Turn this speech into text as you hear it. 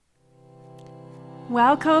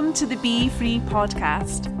Welcome to the Be Free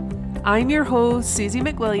podcast. I'm your host, Susie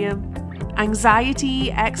McWilliam,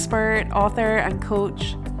 anxiety expert, author, and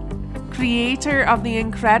coach, creator of the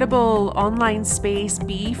incredible online space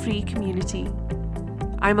Be Free community.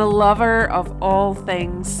 I'm a lover of all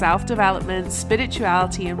things self-development,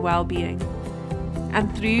 spirituality, and well-being.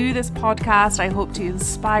 And through this podcast, I hope to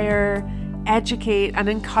inspire, educate, and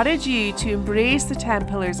encourage you to embrace the 10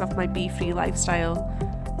 pillars of my Be Free lifestyle,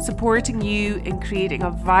 supporting you in creating a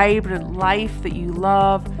vibrant life that you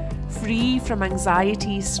love, free from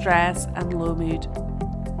anxiety, stress, and low mood.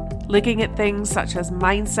 Looking at things such as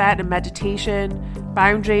mindset and meditation,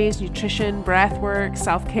 boundaries, nutrition, breath work,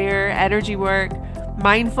 self-care, energy work,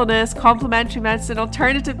 mindfulness, complementary medicine,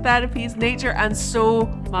 alternative therapies, nature, and so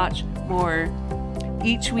much more.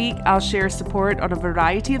 Each week, I'll share support on a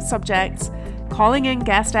variety of subjects, calling in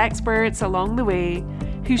guest experts along the way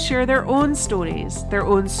who share their own stories, their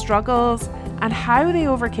own struggles, and how they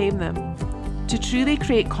overcame them, to truly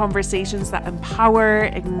create conversations that empower,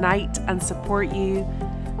 ignite, and support you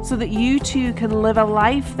so that you too can live a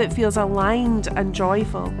life that feels aligned and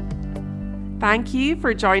joyful. Thank you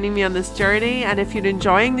for joining me on this journey, and if you're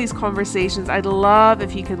enjoying these conversations, I'd love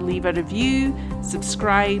if you can leave a review,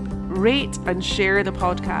 subscribe, rate, and share the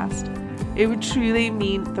podcast. It would truly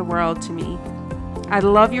mean the world to me. I'd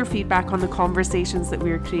love your feedback on the conversations that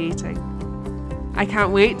we're creating. I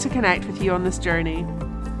can't wait to connect with you on this journey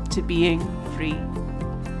to being free.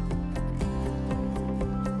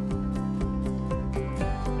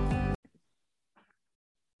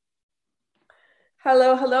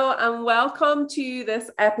 Hello, and welcome to this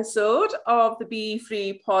episode of the Be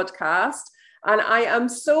Free podcast. And I am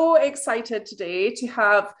so excited today to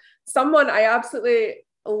have someone. I absolutely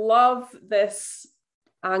love this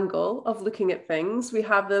angle of looking at things. We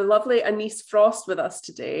have the lovely Anise Frost with us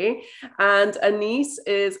today, and Anise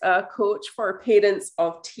is a coach for parents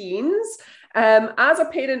of teens. As a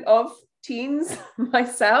parent of teens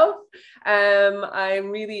myself,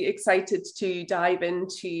 I'm really excited to dive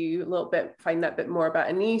into a little bit, find out a bit more about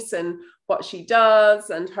Anise and what she does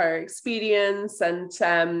and her experience. And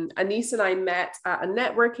Anise and I met at a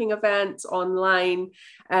networking event online,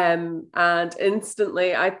 and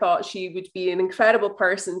instantly I thought she would be an incredible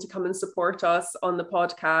person to come and support us on the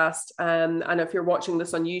podcast. And if you're watching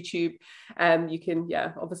this on YouTube, you can,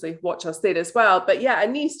 obviously watch us there as well. But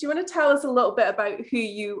Anise, do you want to tell us a little bit about who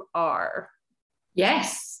you are?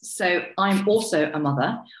 Yes, so I'm also a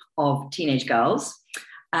mother of teenage girls,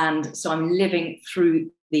 and so I'm living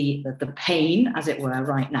through the pain, as it were,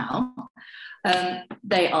 right now.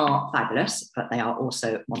 They are fabulous, but they are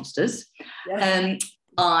also monsters. Yes.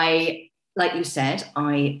 Like you said,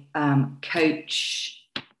 I coach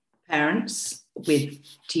parents with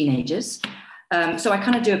teenagers. So I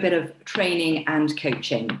kind of do a bit of training and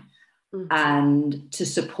coaching, and to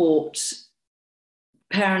support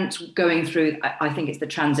parents going through, I think it's the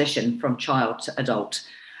transition from child to adult.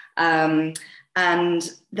 And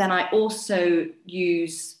then I also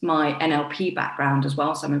use my NLP background as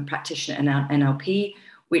well. So I'm a practitioner in NLP,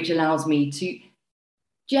 which allows me to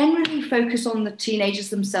generally focus on the teenagers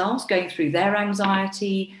themselves, going through their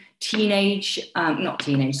anxiety,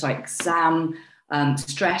 exam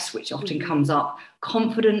stress, which often comes up,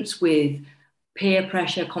 confidence with peer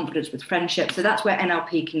pressure, confidence with friendship. So that's where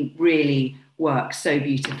NLP can really work so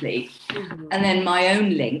beautifully. And then my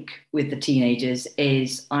own link with the teenagers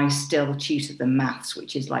is I still tutor them maths,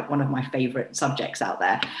 which is like one of my favorite subjects out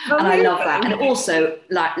there. And I love that. And also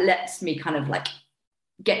like lets me kind of like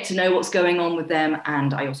get to know what's going on with them.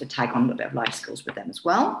 And I also tag on a little bit of life skills with them as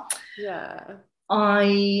well. Yeah.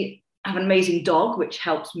 I have an amazing dog, which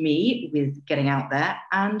helps me with getting out there.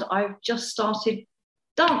 And I've just started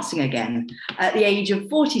dancing again. At the age of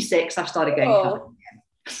 46, I've started going clubbing again.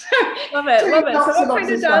 Love it. So what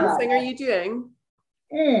kind of dancing are you doing?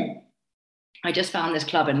 I just found this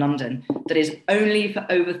club in London that is only for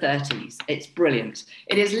over 30s. It's brilliant.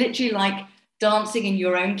 It is literally like dancing in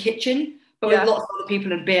your own kitchen, but with lots of other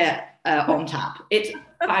people and beer on tap. It's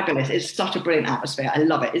fabulous. It's such a brilliant atmosphere. I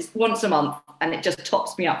love it. It's once a month and it just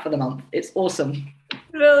tops me up for the month. It's awesome.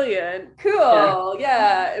 Brilliant. Cool.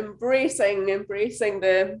 Yeah. Embracing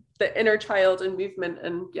the inner child and movement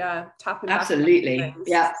and tapping back. Absolutely.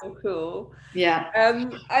 Yeah. So cool. Yeah.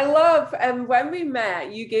 I love, when we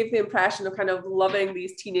met, you gave the impression of kind of loving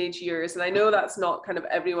these teenage years. And I know that's not kind of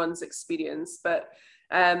everyone's experience, but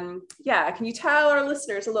can you tell our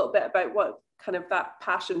listeners a little bit about what kind of that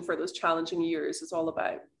passion for those challenging years is all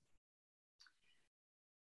about?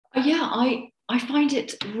 I find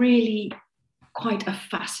it really quite a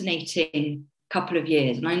fascinating couple of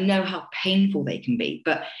years, and I know how painful they can be,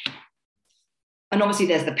 but and obviously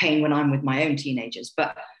there's the pain when I'm with my own teenagers,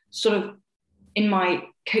 but sort of in my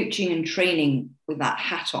coaching and training with that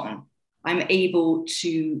hat on, I'm able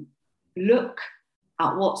to look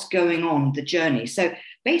at what's going on, the journey. So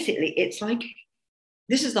basically, it's like,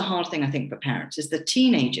 this is the hard thing, I think, for parents, is the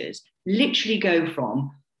teenagers literally go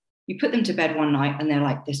from, you put them to bed one night and they're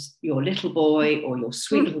like this, your little boy or your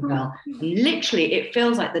sweet little girl. And literally, it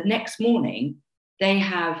feels like the next morning they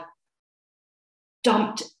have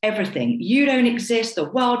dumped everything. You don't exist. The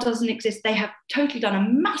world doesn't exist. They have totally done a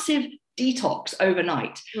massive detox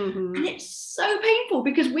overnight. And it's so painful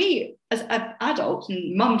because we as adults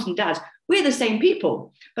and mums and dads, we're the same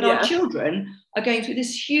people, but our children are going through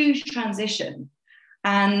this huge transition,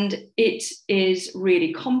 and it is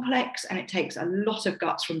really complex, and it takes a lot of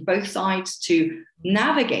guts from both sides to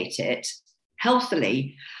navigate it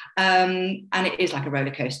healthily, and it is like a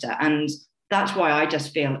roller coaster. And that's why I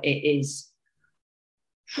just feel it is,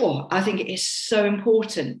 I think it is so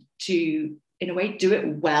important to, in a way, do it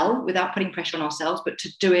well without putting pressure on ourselves, but to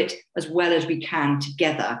do it as well as we can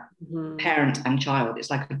together, parent and child.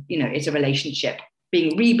 It's like, it's a relationship,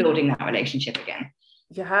 rebuilding that relationship again.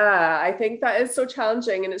 Yeah, I think that is so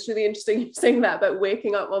challenging. And it's really interesting you saying that about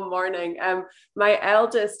waking up one morning. My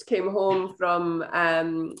eldest came home from,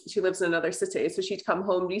 she lives in another city, so she'd come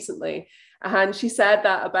home recently. And she said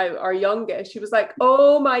that about our youngest. She was like,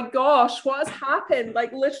 oh my gosh, what has happened?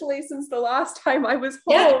 Like literally since the last time I was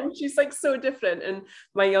home. Yeah. She's like so different. And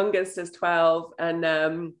my youngest is 12.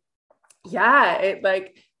 And it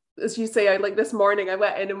like, as you say, I like this morning I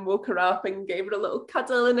went in and woke her up and gave her a little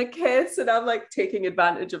cuddle and a kiss, and I'm like taking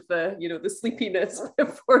advantage of the the sleepiness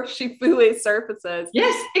before she fully surfaces.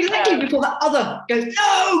 Yes, exactly. Before the other goes,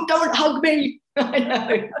 no, don't hug me. I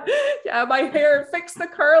know. Yeah, my hair, fix the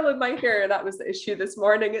curl in my hair. That was the issue this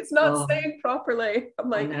morning. It's not staying properly. I'm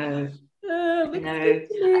like, I know.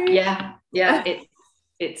 Yeah.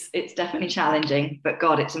 It's definitely challenging, but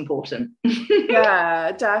God, it's important.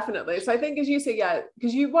 Yeah, definitely. So I think, as you say,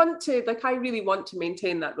 because you want to, like, I really want to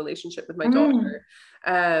maintain that relationship with my daughter,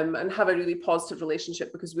 and have a really positive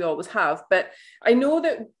relationship, because we always have. But I know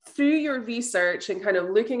that through your research and kind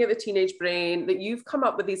of looking at the teenage brain, that you've come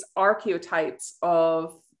up with these archetypes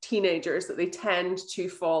of teenagers that they tend to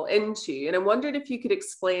fall into. And I wondered if you could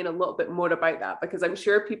explain a little bit more about that, because I'm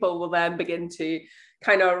sure people will then begin to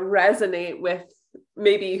kind of resonate with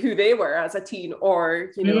maybe who they were as a teen,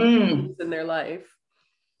 or in their life.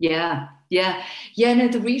 No,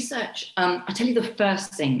 the research, I tell you, the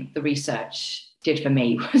first thing the research did for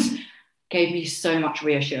me was gave me so much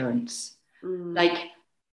reassurance. Like,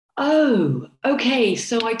 oh, okay,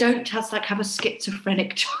 so I don't just like have a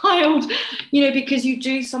schizophrenic child, because you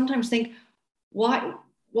do sometimes think, what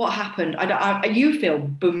happened? You feel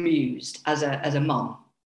bemused as a mum,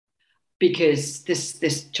 because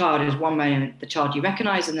this child is one moment the child you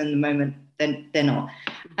recognize, and then the moment then they're not.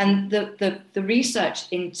 And the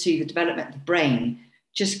research into the development of the brain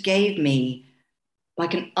just gave me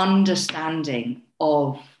like an understanding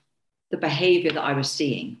of the behavior that I was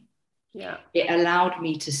seeing. Yeah. It allowed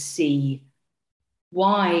me to see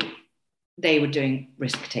why they were doing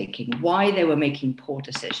risk-taking, why they were making poor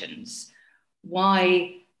decisions,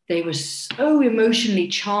 why they were so emotionally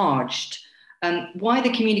charged, why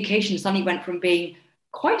the communication suddenly went from being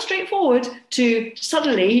quite straightforward to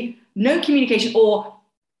suddenly no communication, or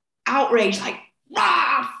outrage, like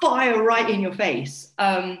fire right in your face.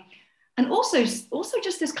 And also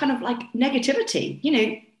just this kind of like negativity,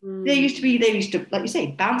 they used to, like you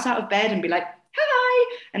say, bounce out of bed and be like,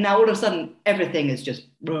 hi. And now all of a sudden everything is just,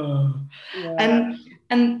 and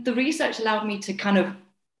the research allowed me to kind of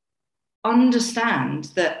understand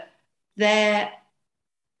that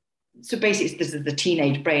so basically this is the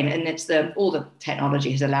teenage brain, and it's all the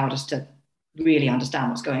technology has allowed us to really understand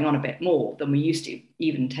what's going on a bit more than we used to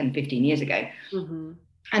even 10, 15 years ago.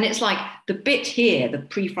 And it's like the bit here, the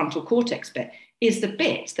prefrontal cortex bit, is the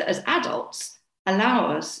bit that as adults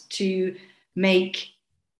allow us to make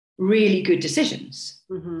really good decisions.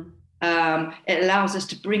 It allows us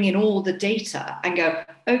to bring in all the data and go,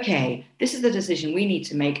 okay, this is the decision we need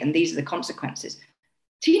to make, and these are the consequences.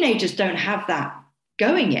 Teenagers don't have that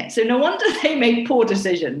going yet, so no wonder they make poor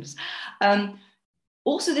decisions.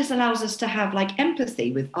 Also, this allows us to have like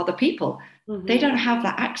empathy with other people. They don't have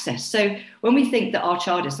that access. So when we think that our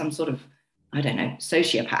child is some sort of, I don't know,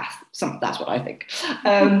 sociopath, that's what I think,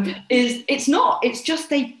 it's not. It's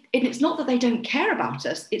just it's not that they don't care about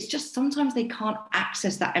us. It's just sometimes they can't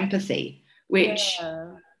access that empathy, which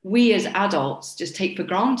we as adults just take for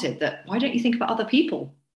granted. That why don't you think about other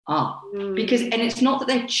people? Because, and it's not that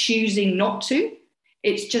they're choosing not to.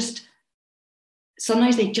 It's just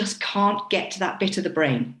sometimes they just can't get to that bit of the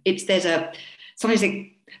brain. sometimes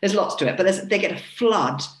there's lots to it, but they get a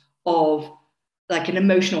flood of like an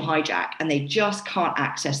emotional hijack, and they just can't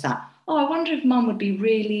access that. Oh, I wonder if mum would be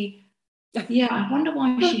really, yeah, I wonder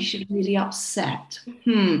why she should be really upset.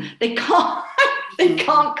 They can't, they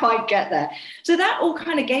can't quite get there. So that all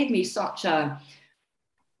kind of gave me such a,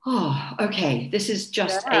 oh, okay, this is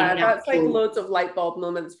just a natural... That's like loads of light bulb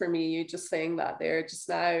moments for me, you just saying that there just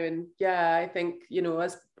now. And yeah, I think, you know,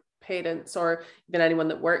 as parents, or even anyone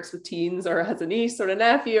that works with teens or has a niece or a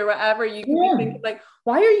nephew or whatever, you can be thinking like,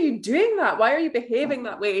 why are you doing that? Why are you behaving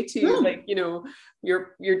that way to like, you know,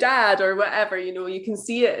 your dad or whatever? You know, you can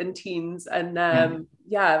see it in teens, and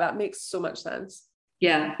that makes so much sense.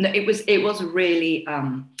 Yeah, no, it was really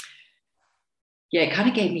it kind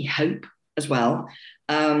of gave me hope as well,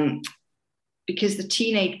 because the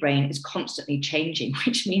teenage brain is constantly changing,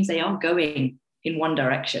 which means they are going in one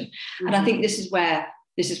direction. And I think this is why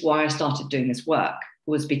I started doing this work,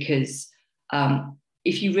 was because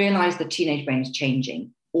if you realize the teenage brain is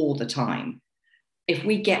changing all the time, if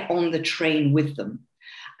we get on the train with them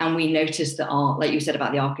and we notice that like you said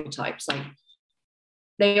about the archetypes, like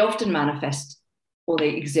they often manifest or they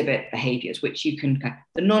exhibit behaviors which you can,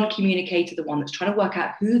 the non-communicator, the one that's trying to work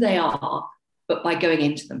out who they are, but by going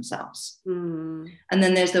into themselves. And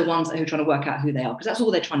then there's the ones who are trying to work out who they are, because that's all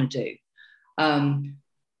they're trying to do.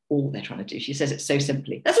 All they're trying to do. She says it so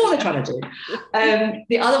simply. That's all they're trying to do.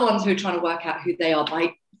 The other ones who are trying to work out who they are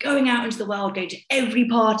by going out into the world, going to every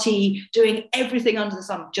party, doing everything under the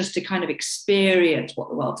sun, just to kind of experience what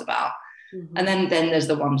the world's about. And then there's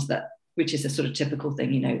the ones that, which is a sort of typical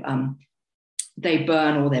thing, you know, they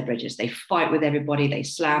burn all their bridges. They fight with everybody. They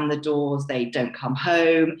slam the doors. They don't come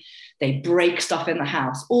home. They break stuff in the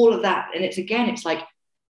house, all of that. And it's like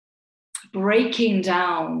breaking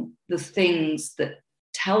down the things that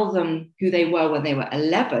tell them who they were when they were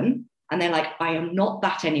 11, and they're like, I am not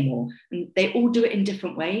that anymore. And they all do it in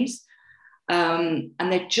different ways, and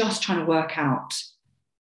they're just trying to work out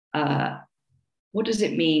what does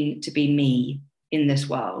it mean to be me in this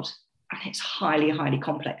world. And it's highly, highly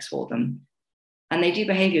complex for them, and they do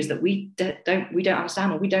behaviors that we don't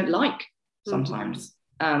understand or we don't like sometimes.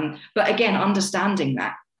 But again, understanding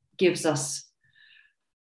that gives us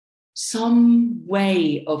some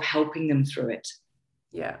way of helping them through it.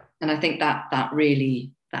 Yeah. And I think that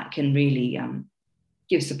can really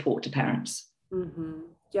give support to parents.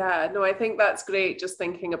 Yeah, no, I think that's great. Just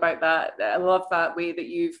thinking about that. I love that way that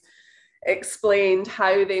you've explained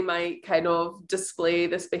how they might kind of display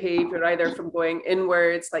this behavior, either from going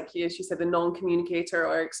inwards, like she said, the non-communicator,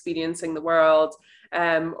 or experiencing the world,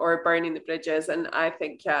 or burning the bridges. And I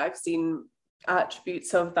think, I've seen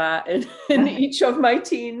attributes of that in each of my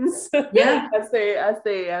teens as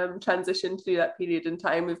they transition through that period in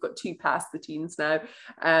time. We've got 2 past the teens now,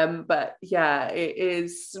 but it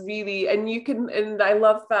is really, and I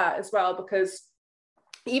love that as well, because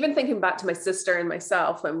even thinking back to my sister and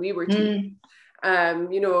myself when we were teens,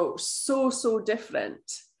 you know, so different,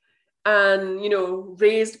 and, you know,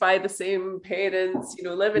 raised by the same parents, you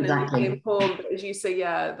know, living in the same home. But as you say,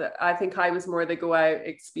 I think I was more the go out,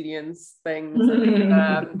 experience things,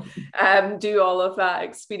 and do all of that,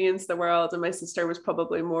 experience the world. And my sister was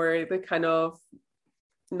probably more the kind of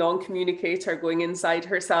non-communicator, going inside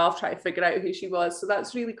herself, trying to figure out who she was. So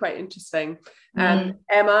that's really quite interesting. Emma,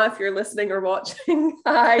 if you're listening or watching,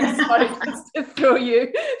 I just wanted just to throw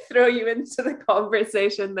you into the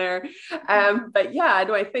conversation there. But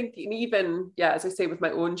I think even, as I say, with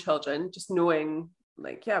my own children, just knowing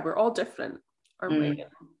like, we're all different, aren't we?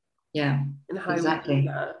 Yeah, and how exactly. we do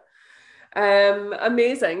that.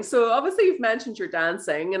 Amazing. So obviously you've mentioned your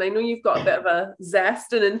dancing, and I know you've got a bit of a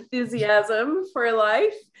zest and enthusiasm for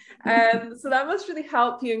life. So that must really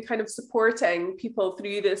help you in kind of supporting people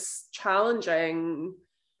through this challenging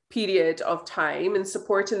period of time and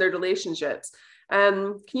supporting their relationships.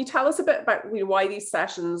 Can you tell us a bit about why these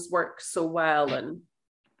sessions work so well? And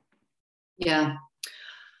I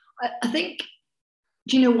think,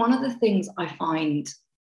 one of the things I find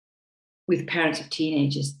with parents of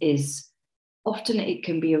teenagers is often it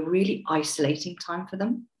can be a really isolating time for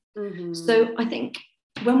them. So I think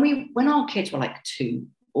when our kids were like 2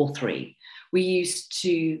 or 3, we used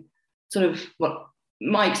to sort of,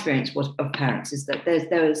 my experience was of parents is that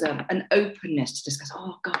there was an openness to discuss,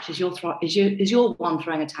 oh gosh, is your one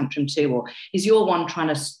throwing a tantrum too, or is your one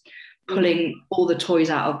trying to pulling all the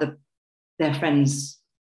toys out of their friends'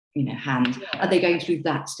 hand? Are they going through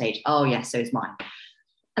that stage? Oh yes, so is mine.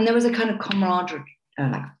 And there was a kind of camaraderie,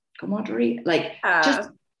 just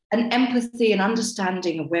an empathy and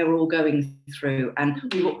understanding of where we're all going through, and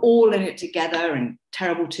we were all in it together, and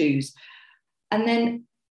terrible twos. And then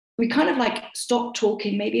we kind of like stopped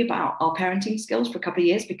talking maybe about our parenting skills for a couple of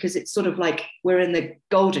years, because it's sort of like we're in the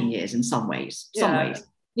golden years in some ways,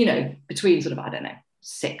 you know, between sort of, I don't know,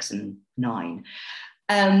 6 and 9.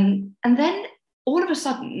 And then all of a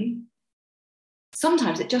sudden,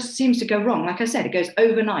 sometimes it just seems to go wrong. Like I said, it goes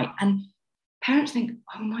overnight. And parents think,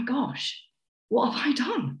 oh my gosh, what have I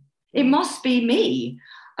done? It must be me.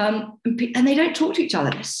 And they don't talk to each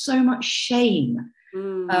other. There's so much shame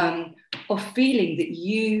of feeling that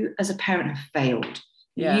you as a parent have failed.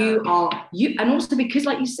 You, and also because,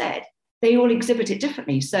 like you said, they all exhibit it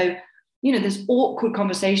differently. So, you know, there's awkward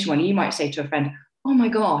conversation when you might say to a friend, oh my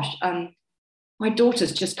gosh, my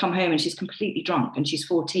daughter's just come home and she's completely drunk and she's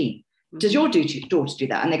 14. Does your daughter do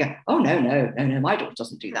that? And they go, oh, no, my daughter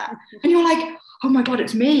doesn't do that. And you're like, oh my God,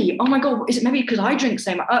 it's me. Oh my God, is it maybe because I drink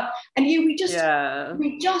so much? And we just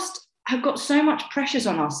have got so much pressures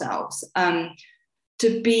on ourselves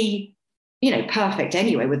to be, you know, perfect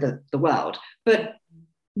anyway with the world. But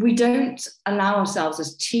we don't allow ourselves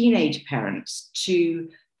as teenage parents to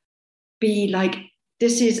be like,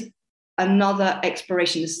 this is another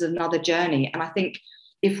exploration, this is another journey. And I think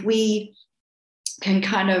if we can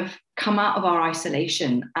kind of come out of our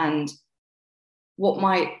isolation, and what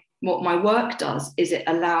my work does is it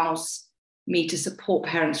allows me to support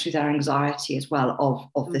parents through their anxiety as well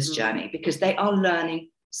of this journey, because they are learning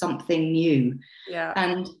something new.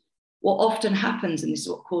 And what often happens, and this is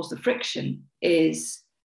what causes the friction, is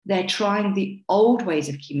they're trying the old ways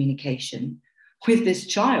of communication with this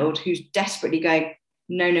child who's desperately going,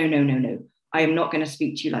 no, I am not going to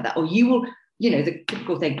speak to you like that. Or you will, you know, the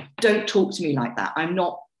typical thing, don't talk to me like that. I'm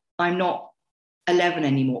not 11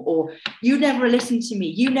 anymore. Or you never listen to me.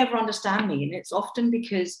 You never understand me. And it's often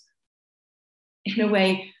because, in a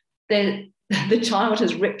way, the child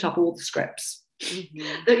has ripped up all the scripts.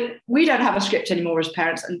 That we don't have a script anymore as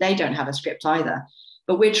parents, and they don't have a script either.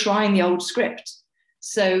 But we're trying the old script.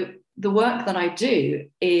 So the work that I do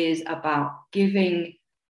is about giving,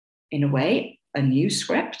 in a way, a new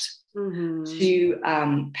script to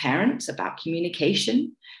parents about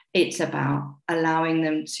communication. It's about allowing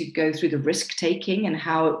them to go through the risk taking and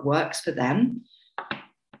how it works for them.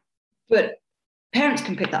 But parents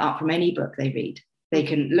can pick that up from any book they read. They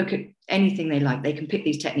can look at anything they like. They can pick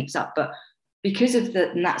these techniques up. But because of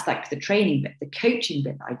and that's like the training bit, the coaching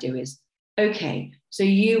bit that I do is, okay, so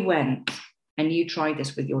you went and you tried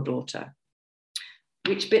this with your daughter.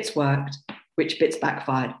 Which bits worked? Which bits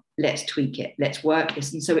backfired? Let's tweak it. Let's work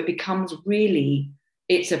this. And so it becomes really,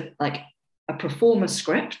 it's a performer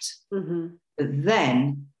script, but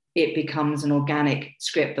then it becomes an organic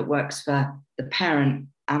script that works for the parent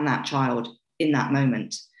and that child in that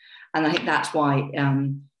moment. And I think that's why.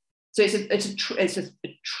 So it's a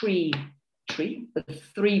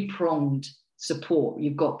three-pronged support.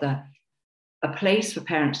 You've got a place for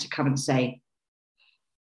parents to come and say,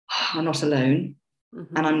 oh, I'm not alone,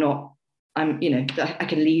 and I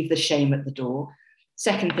can leave the shame at the door.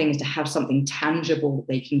 Second thing is to have something tangible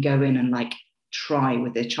they can go in and like try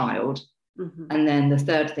with their child. And then the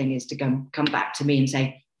third thing is to come back to me and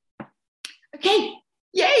say, okay,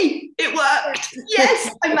 yay, it worked.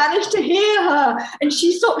 Yes, I managed to hear her and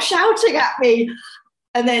she stopped shouting at me.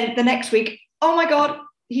 And then the next week, oh my God,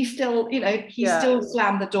 he still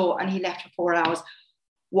slammed the door and he left for 4 hours.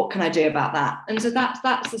 What can I do about that? And so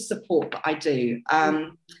that's the support that I do.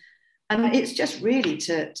 And it's just really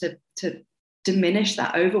to diminish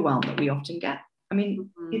that overwhelm that we often get. I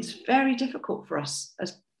mean, it's very difficult for us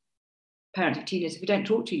as parents of teenagers if we don't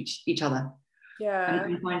talk to each other.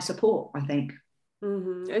 And find support, I think.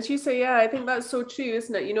 As you say, I think that's so true,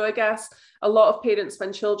 isn't it? You know, I guess a lot of parents,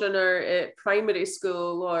 when children are at primary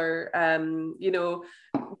school or,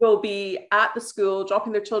 will be at the school,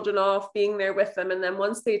 dropping their children off, being there with them. And then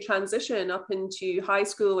once they transition up into high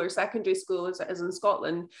school or secondary school, as in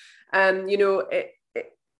Scotland,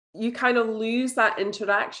 you kind of lose that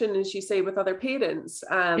interaction, as you say, with other parents.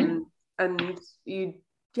 And you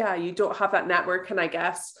don't have that network. And I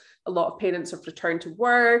guess a lot of parents have returned to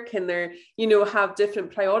work and they're, have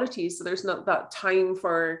different priorities. So there's not that time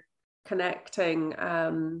for connecting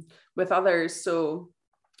with others. So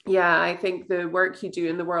I think the work you do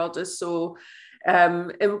in the world is so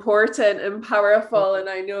important and powerful. And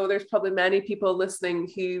I know there's probably many people listening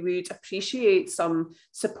who would appreciate some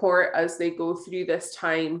support as they go through this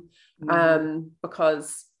time,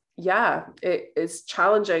 because it is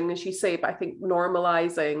challenging, as you say, but I think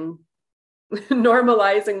normalizing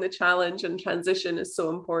the challenge and transition is so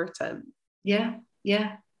important.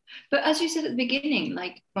 But as you said at the beginning,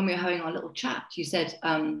 like when we were having our little chat, you said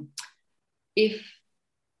if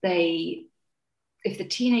the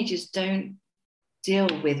teenagers don't deal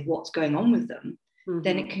with what's going on with them,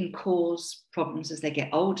 then it can cause problems as they get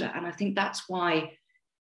older. And I think that's why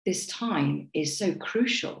this time is so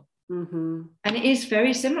crucial. And it is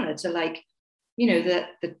very similar to, like, you know,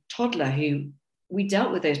 the toddler who we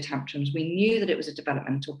dealt with those tantrums. We knew that it was a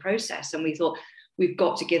developmental process, and we thought we've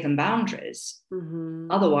got to give them boundaries.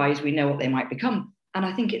 Otherwise, we know what they might become. And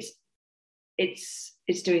I think it's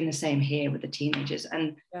doing the same here with the teenagers,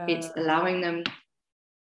 and it's allowing them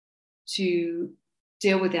to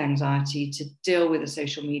deal with the anxiety, to deal with the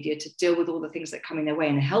social media, to deal with all the things that come in their way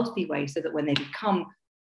in a healthy way, so that when they become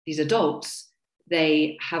these adults,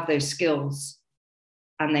 they have those skills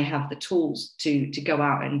and they have the tools to go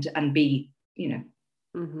out and be, you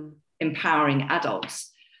know, empowering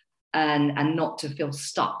adults, and not to feel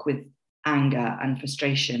stuck with anger and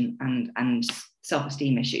frustration and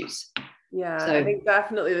self-esteem issues. Yeah, so I think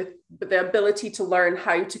definitely the ability to learn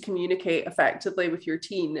how to communicate effectively with your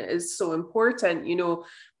teen is so important, you know,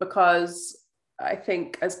 because I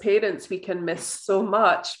think as parents, we can miss so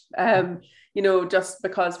much, you know, just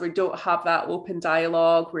because we don't have that open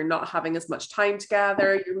dialogue, we're not having as much time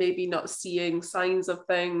together, you're maybe not seeing signs of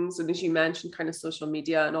things. And as you mentioned, kind of social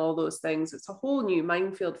media and all those things, it's a whole new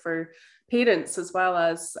minefield for parents as well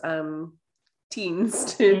as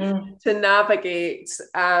teens to navigate.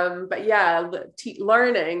 But yeah,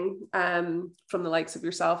 learning from the likes of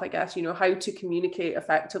yourself, I guess, you know, how to communicate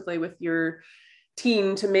effectively with your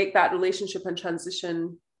teen to make that relationship and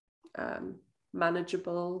transition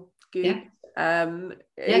manageable, good.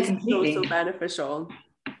 It's so beneficial.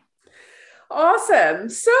 Awesome.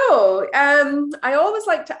 So I always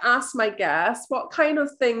like to ask my guests what kind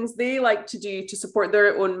of things they like to do to support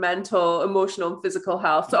their own mental, emotional, and physical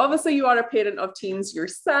health. So obviously you are a parent of teens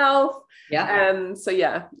yourself. So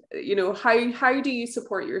yeah, you know, how do you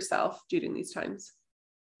support yourself during these times?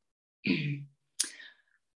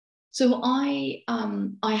 So I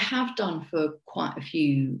have done for quite a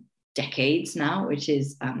few decades now, which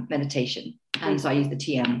is meditation. And so I use the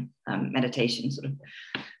TM meditation, sort of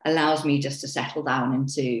allows me just to settle down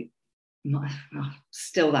into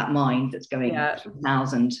still that mind that's going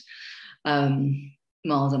 1,000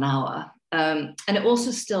 miles an hour. And it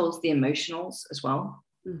also stills the emotionals as well,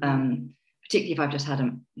 particularly if I've just had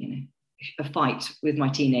a fight with my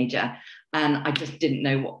teenager and I just didn't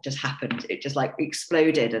know what just happened. It just like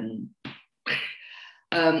exploded, and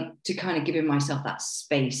to kind of giving myself that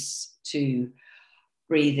space to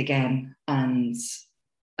breathe again, and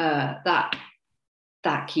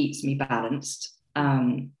that keeps me balanced,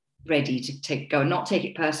 ready to go and not take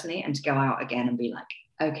it personally, and to go out again and be like,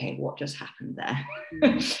 okay, what just happened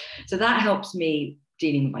there? So that helps me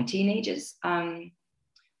dealing with my teenagers.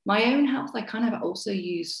 My own health, I kind of also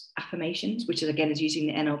use affirmations, which is again is using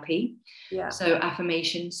the NLP. So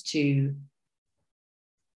affirmations to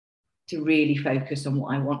really focus on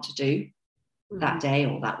what I want to do that day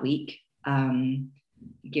or that week,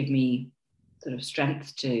 give me sort of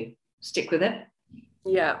strength to stick with it.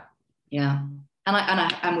 And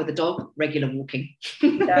I'm with a dog, regular walking.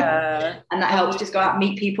 And that helps, just go out and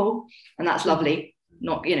meet people, and that's lovely.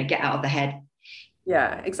 Not, you know, get out of the head.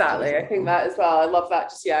 Yeah, exactly. I think that as well. I love that.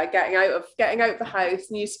 Just getting out the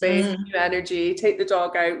house, new space, new energy, take the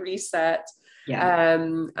dog out, reset,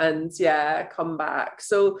 and come back.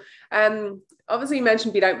 So obviously you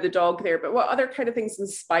mentioned being out with the dog there, but what other kind of things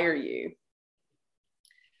inspire you?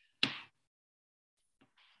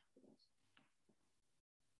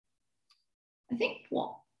 I think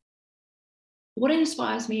what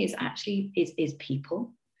inspires me is actually is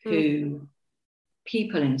people who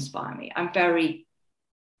people inspire me. I'm very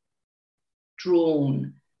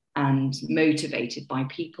drawn and motivated by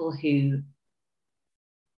people who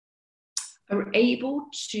are able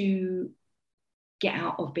to get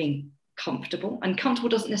out of being comfortable. And comfortable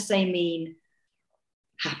doesn't necessarily mean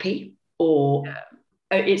happy or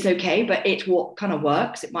it's okay, but it's what kind of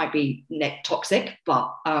works. It might be toxic,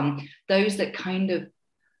 but those that kind of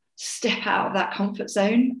step out of that comfort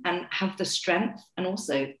zone and have the strength, and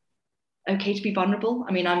also okay to be vulnerable.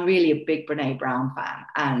 I mean, I'm really a big Brené Brown fan,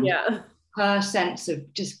 and her sense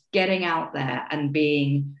of just getting out there and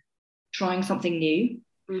trying something new.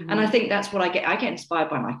 And I think that's what I get inspired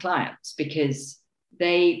by my clients, because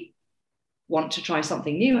they want to try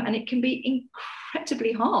something new, and it can be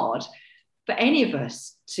incredibly hard for any of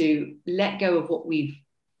us to let go of what we've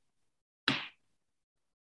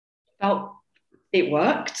felt it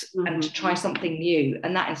worked, and to try something new.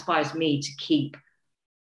 And that inspires me to keep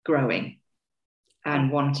growing and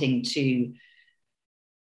wanting to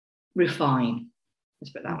refine,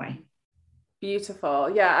 let's put it that way. Beautiful.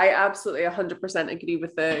 Yeah, I absolutely 100% agree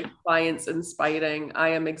with the clients inspiring. I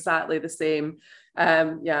am exactly the same.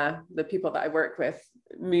 The people that I work with,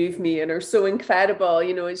 move me and are so incredible,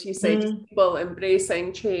 you know, as you say, just people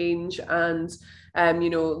embracing change and, you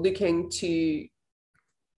know, looking to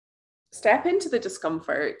step into the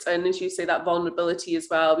discomfort. And as you say, that vulnerability as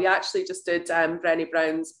well. We actually just did Brené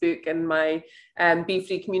Brown's book in my Be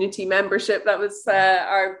Free community membership. That was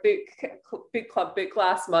our book club book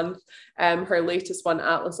last month, her latest one,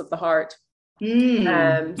 Atlas of the Heart.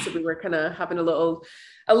 So we were kind of having a little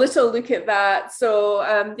look at that.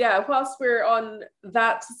 So yeah, whilst we're on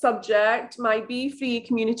that subject, my Be Free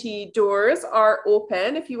community doors are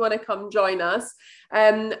open if you want to come join us.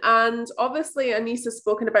 And obviously Anis has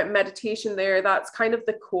spoken about meditation there. That's kind of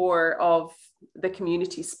the core of the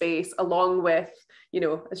community space, along with, you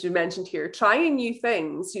know, as you mentioned here, trying new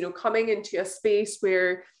things, you know, coming into a space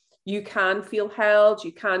where you can feel held,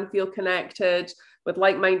 you can feel connected with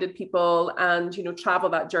like-minded people, and, you know, travel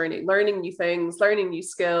that journey, learning new things, learning new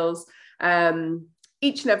skills,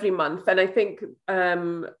 each and every month. And I think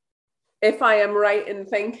if I am right in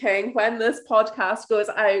thinking, when this podcast goes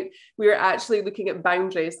out, we're actually looking at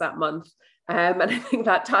boundaries that month. And I think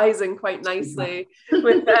that ties in quite nicely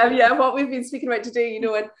with what we've been speaking about today, you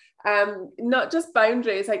know, and not just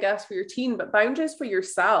boundaries, I guess, for your teen, but boundaries for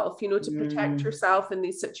yourself, you know, to protect yourself in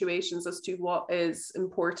these situations as to what is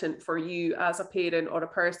important for you as a parent or a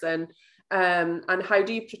person. And how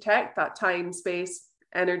do you protect that time, space,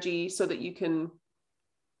 energy, so that you can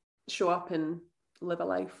show up and live a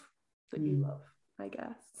life that you love, I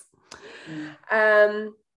guess.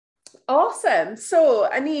 Awesome. So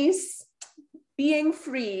Anis, Being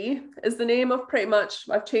Free is the name of pretty much,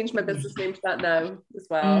 I've changed my business name to that now as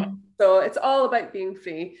well. So it's all about being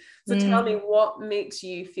free. So tell me, what makes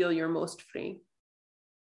you feel you're most free?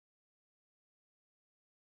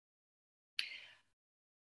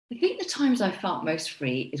 I think the times I felt most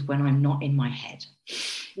free is when I'm not in my head.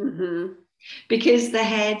 Because the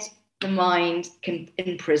head, the mind can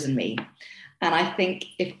imprison me. And I think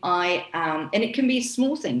if I am, and it can be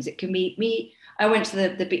small things, it can be me. I went to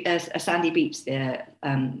the sandy beach there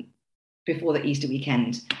before the Easter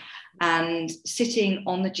weekend, and sitting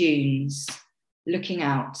on the dunes, looking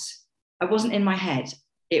out. I wasn't in my head.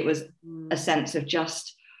 It was a sense of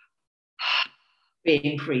just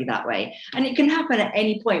being free that way. And it can happen at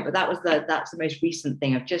any point, but that's the most recent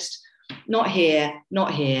thing of just not here.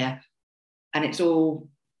 And it's all,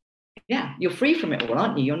 you're free from it all,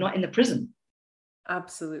 aren't you? You're not in the prison.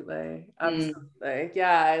 Absolutely.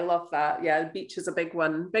 Yeah, I love that. Yeah, the beach is a big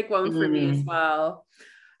one for me as well.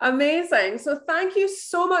 Amazing. So thank you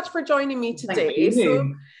so much for joining me today.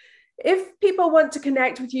 So if people want to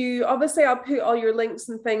connect with you, obviously I'll put all your links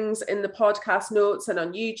and things in the podcast notes and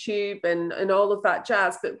on YouTube and all of that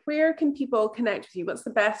jazz, but where can people connect with you? What's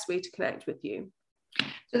the best way to connect with you?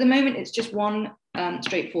 So at the moment, it's just one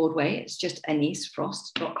straightforward way. It's just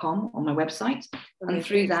anisfrost.com on my website. And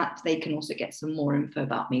through that, they can also get some more info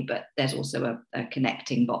about me, but there's also a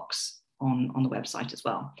connecting box on the website as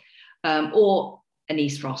well. Or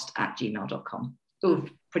anisfrost@gmail.com. All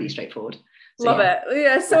pretty straightforward. So, love it.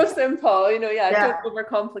 Yeah, so simple. You know, don't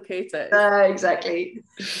overcomplicate it. Exactly.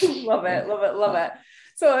 Love it.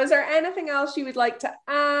 So is there anything else you would like to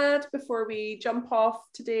add before we jump off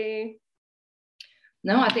today?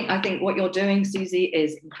 No, I think what you're doing, Susie,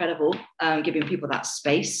 is incredible. Giving people that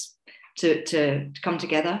space to come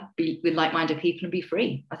together, be with like-minded people and be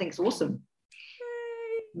free. I think it's awesome.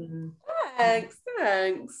 Thanks.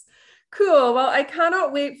 Cool. Well, I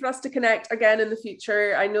cannot wait for us to connect again in the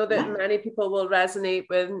future. I know that many people will resonate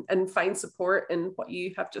with and find support in what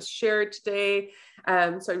you have just shared today.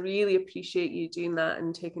 So I really appreciate you doing that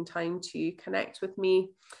and taking time to connect with me.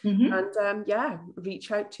 And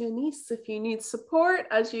reach out to Anis if you need support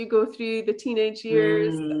as you go through the teenage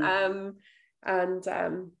years.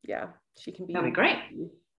 She can be. That'd be great.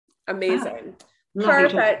 Amazing.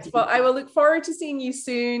 Perfect. Well, I will look forward to seeing you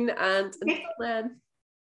soon. And until then.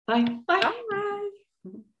 Bye.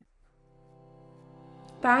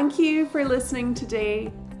 Thank you for listening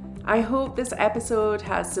today. I hope this episode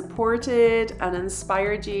has supported and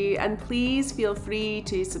inspired you, and please feel free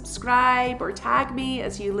to subscribe or tag me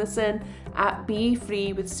as you listen at Be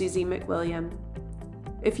Free with Susie McWilliam.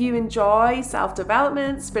 If you enjoy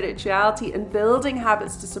self-development, spirituality, and building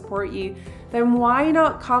habits to support you, then why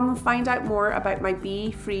not come find out more about my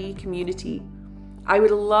Be Free community? I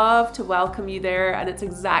would love to welcome you there, and it's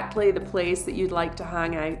exactly the place that you'd like to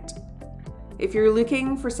hang out. If you're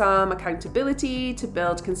looking for some accountability to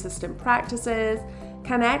build consistent practices,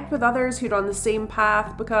 connect with others who are on the same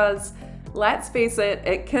path, because let's face it,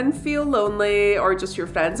 it can feel lonely or just your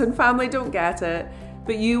friends and family don't get it,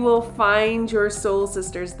 but you will find your soul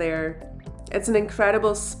sisters there. It's an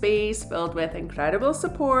incredible space filled with incredible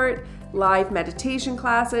support live meditation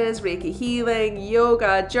classes, Reiki healing,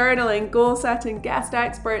 yoga, journaling, goal setting, guest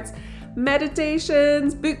experts,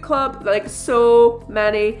 meditations, book club, like so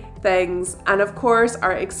many things. And of course,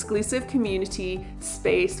 our exclusive community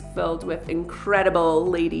space filled with incredible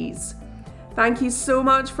ladies. Thank you so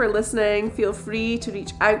much for listening. Feel free to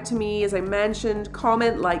reach out to me, as I mentioned,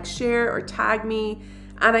 comment, like, share, or tag me.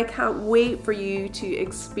 And I can't wait for you to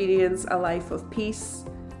experience a life of peace,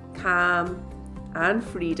 calm, and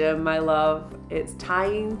freedom, my love. It's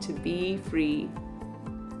time to be free.